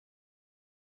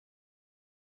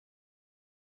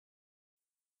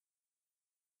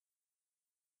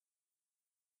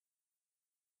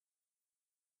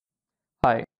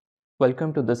Hi,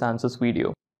 welcome to this Ansys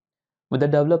video. With the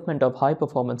development of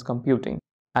high-performance computing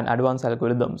and advanced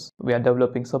algorithms, we are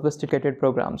developing sophisticated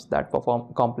programs that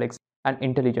perform complex and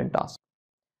intelligent tasks.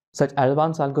 Such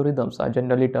advanced algorithms are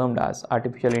generally termed as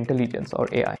artificial intelligence or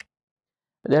AI.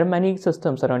 There are many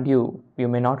systems around you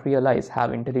may not realize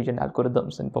have intelligent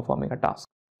algorithms in performing a task.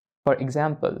 For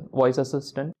example, voice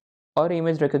assistant or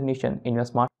image recognition in your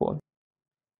smartphone.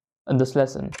 In this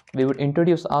lesson, we would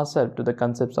introduce ourselves to the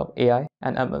concepts of AI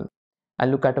and ML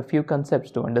and look at a few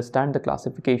concepts to understand the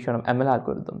classification of ML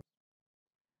algorithms.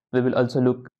 We will also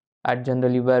look at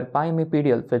generally where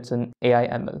PyMAPDL fits in AI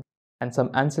ML and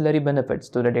some ancillary benefits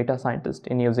to the data scientist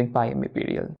in using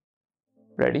PyMAPDL.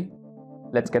 Ready?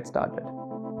 Let's get started.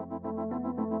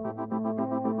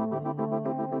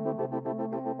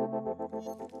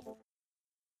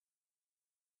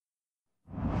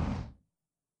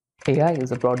 AI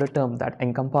is a broader term that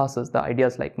encompasses the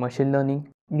ideas like machine learning,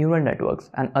 neural networks,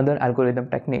 and other algorithm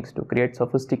techniques to create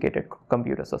sophisticated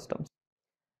computer systems.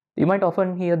 You might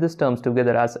often hear these terms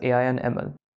together as AI and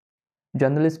ML.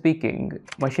 Generally speaking,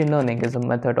 machine learning is a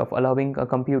method of allowing a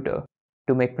computer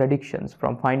to make predictions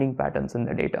from finding patterns in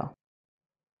the data.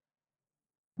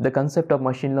 The concept of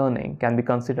machine learning can be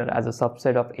considered as a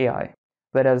subset of AI,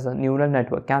 whereas a neural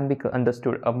network can be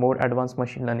understood as a more advanced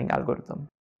machine learning algorithm.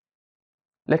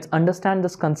 Let's understand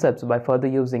these concepts by further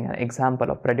using an example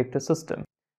of predictor system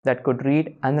that could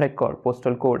read and record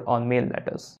postal code on mail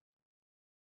letters.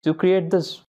 To create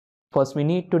this, first we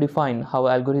need to define how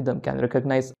an algorithm can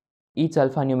recognize each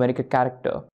alphanumeric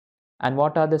character and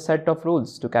what are the set of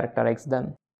rules to characterize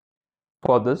them.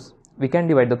 For this, we can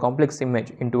divide the complex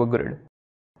image into a grid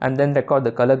and then record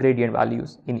the color gradient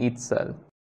values in each cell.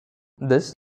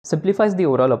 This simplifies the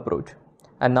overall approach,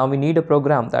 and now we need a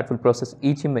program that will process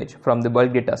each image from the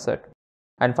bulk dataset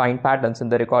and find patterns in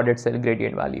the recorded cell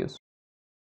gradient values.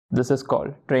 This is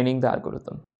called training the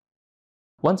algorithm.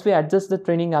 Once we adjust the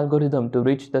training algorithm to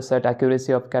reach the set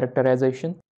accuracy of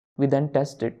characterization, we then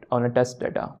test it on a test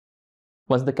data.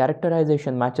 Once the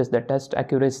characterization matches the test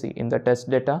accuracy in the test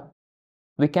data,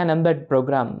 we can embed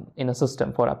program in a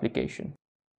system for application.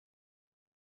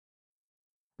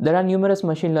 There are numerous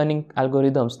machine learning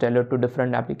algorithms tailored to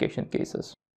different application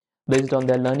cases. Based on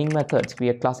their learning methods,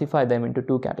 we classify them into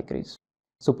two categories: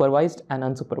 supervised and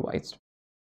unsupervised.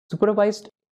 Supervised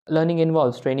learning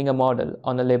involves training a model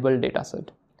on a labeled dataset,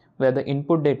 where the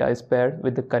input data is paired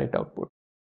with the correct output.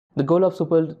 The goal of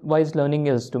supervised learning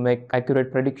is to make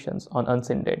accurate predictions on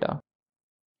unseen data.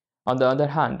 On the other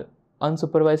hand,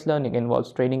 unsupervised learning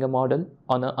involves training a model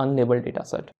on an unlabeled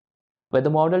dataset, where the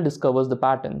model discovers the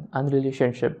pattern and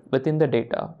relationship within the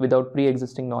data without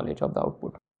pre-existing knowledge of the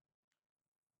output.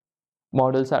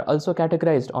 Models are also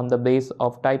categorized on the basis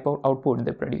of type of output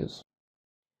they produce.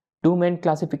 Two main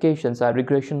classifications are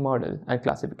regression model and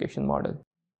classification model.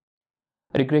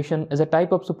 Regression is a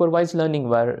type of supervised learning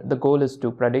where the goal is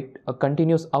to predict a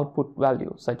continuous output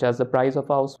value, such as the price of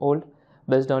a household,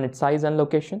 based on its size and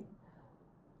location.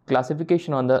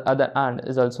 Classification, on the other hand,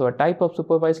 is also a type of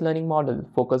supervised learning model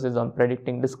focuses on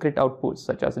predicting discrete outputs,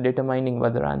 such as determining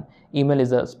whether an email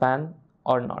is a spam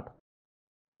or not.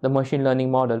 The machine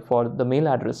learning model for the mail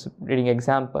address reading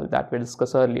example that we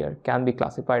discussed earlier can be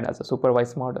classified as a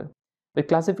supervised model, with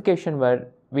classification where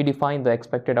we define the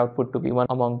expected output to be one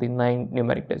among the 9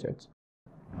 numeric digits.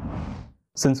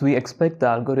 Since we expect the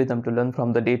algorithm to learn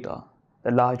from the data,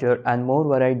 the larger and more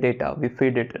varied data we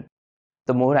feed it in,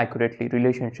 the more accurately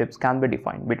relationships can be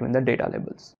defined between the data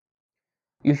labels.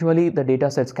 Usually, the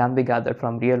datasets can be gathered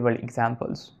from real-world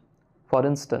examples. For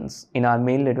instance, in our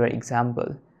mail letter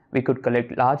example, we could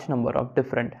collect a large number of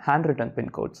different handwritten pin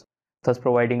codes, thus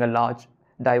providing a large,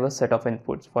 diverse set of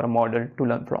inputs for a model to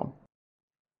learn from.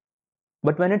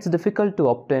 But when it's difficult to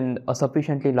obtain a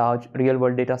sufficiently large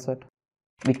real-world dataset,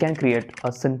 we can create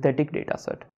a synthetic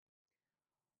dataset.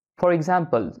 For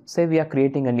example, say we are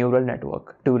creating a neural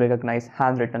network to recognize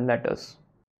handwritten letters.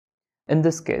 In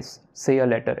this case, say a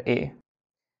letter A.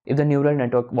 If the neural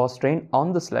network was trained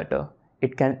on this letter,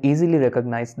 it can easily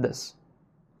recognize this,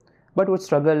 but would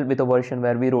struggle with a version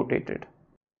where we rotate it.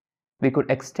 We could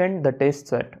extend the test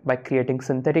set by creating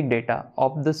synthetic data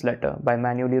of this letter by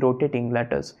manually rotating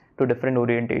letters to different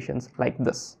orientations like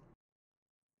this.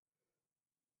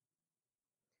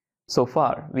 So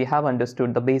far, we have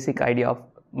understood the basic idea of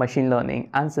machine learning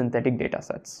and synthetic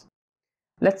datasets.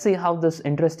 Let's see how these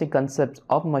interesting concepts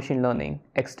of machine learning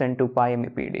extend to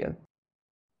PyMAPDL.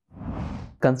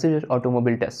 Consider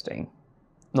automobile testing.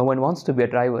 No one wants to be a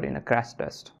driver in a crash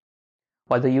test.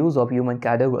 While the use of human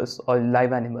cadavers or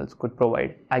live animals could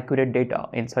provide accurate data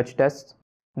in such tests,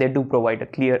 they do provide a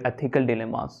clear ethical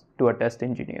dilemmas to a test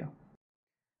engineer.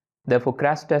 Therefore,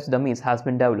 crash test dummies has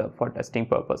been developed for testing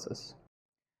purposes.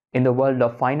 In the world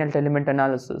of finite element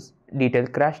analysis,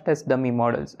 detailed crash test dummy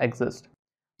models exist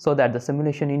so that the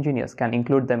simulation engineers can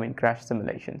include them in crash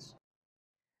simulations.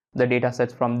 The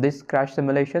datasets from these crash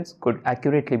simulations could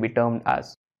accurately be termed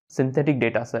as synthetic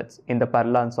datasets in the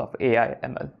parlance of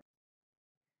AI/ML.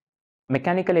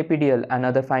 Mechanical APDL and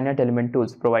other finite element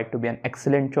tools provide to be an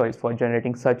excellent choice for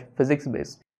generating such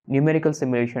physics-based numerical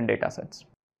simulation datasets.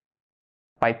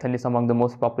 Python is among the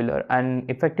most popular and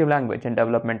effective language in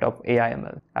development of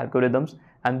AI/ML algorithms,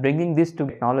 and bringing these two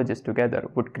technologies together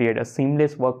would create a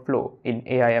seamless workflow in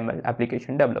AI/ML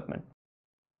application development.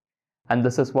 And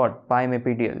this is what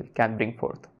PyMAPDL can bring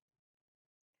forth.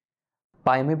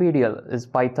 PyMAPDL is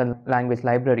Python language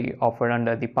library offered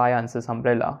under the PyAnsys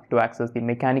umbrella to access the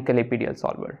mechanical APDL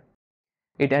solver.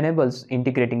 It enables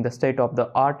integrating the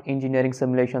state-of-the-art engineering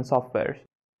simulation software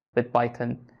with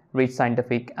Python, rich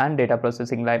scientific and data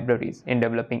processing libraries in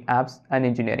developing apps and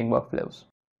engineering workflows.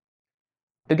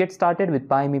 To get started with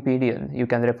PyMAPDL, you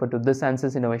can refer to this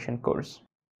Ansys Innovation course.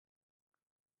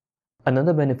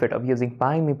 Another benefit of using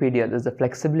PyMAPDL is the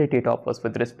flexibility it offers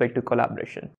with respect to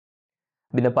collaboration.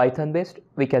 Being a Python-based,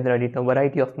 we can run it in a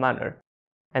variety of manners,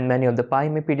 and many of the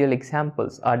PyMAPDL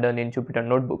examples are done in Jupyter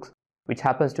Notebooks, which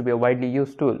happens to be a widely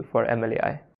used tool for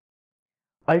MLAI.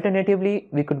 Alternatively,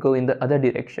 we could go in the other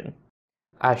direction,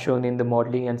 as shown in the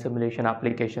modeling and simulation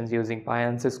applications using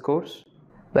PyAnsys course,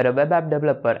 where a web app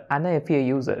developer and a FEA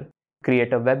user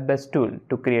create a web-based tool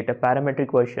to create a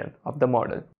parametric version of the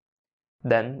model.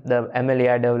 Then the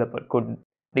MLAI developer could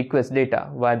request data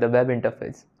via the web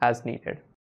interface as needed.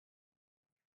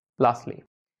 Lastly,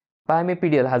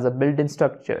 PyMAPDL has a built-in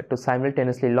structure to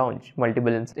simultaneously launch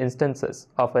multiple instances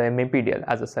of a MAPDL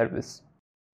as a service.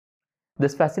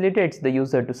 This facilitates the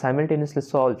user to simultaneously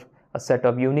solve a set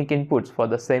of unique inputs for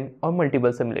the same or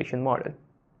multiple simulation model.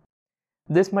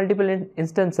 These multiple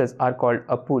instances are called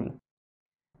a pool.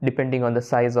 Depending on the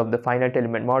size of the finite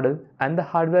element model and the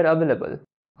hardware available,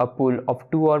 a pool of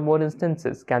 2 or more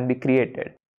instances can be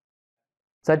created,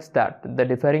 such that the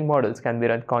differing models can be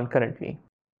run concurrently.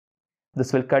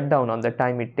 This will cut down on the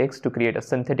time it takes to create a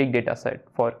synthetic dataset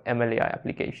for MLAI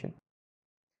application.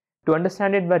 To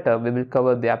understand it better, we will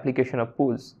cover the application of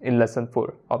pools in lesson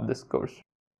 4 of this course.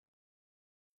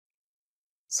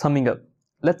 Summing up,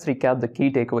 let's recap the key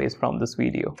takeaways from this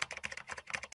video.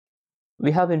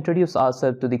 We have introduced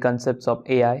ourselves to the concepts of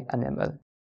AI and ML.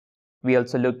 We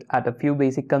also looked at a few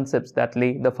basic concepts that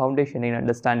lay the foundation in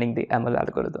understanding the ML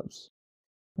algorithms.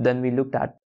 Then we looked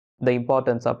at the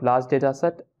importance of large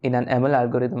dataset in an ML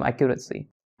algorithm accuracy,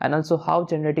 and also how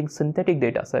generating synthetic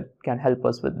dataset can help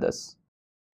us with this.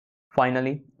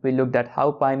 Finally, we looked at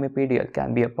how PyMAPDL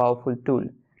can be a powerful tool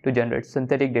to generate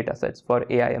synthetic datasets for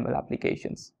AI/ML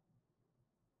applications.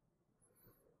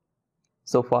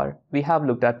 So far, we have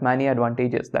looked at many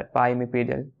advantages that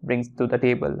PyMAPDL brings to the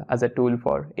table as a tool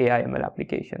for AI/ML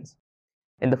applications.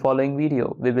 In the following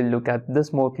video, we will look at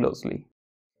this more closely.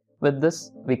 With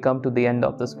this, we come to the end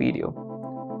of this video.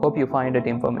 Hope you find it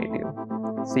informative.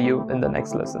 See you in the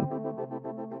next lesson.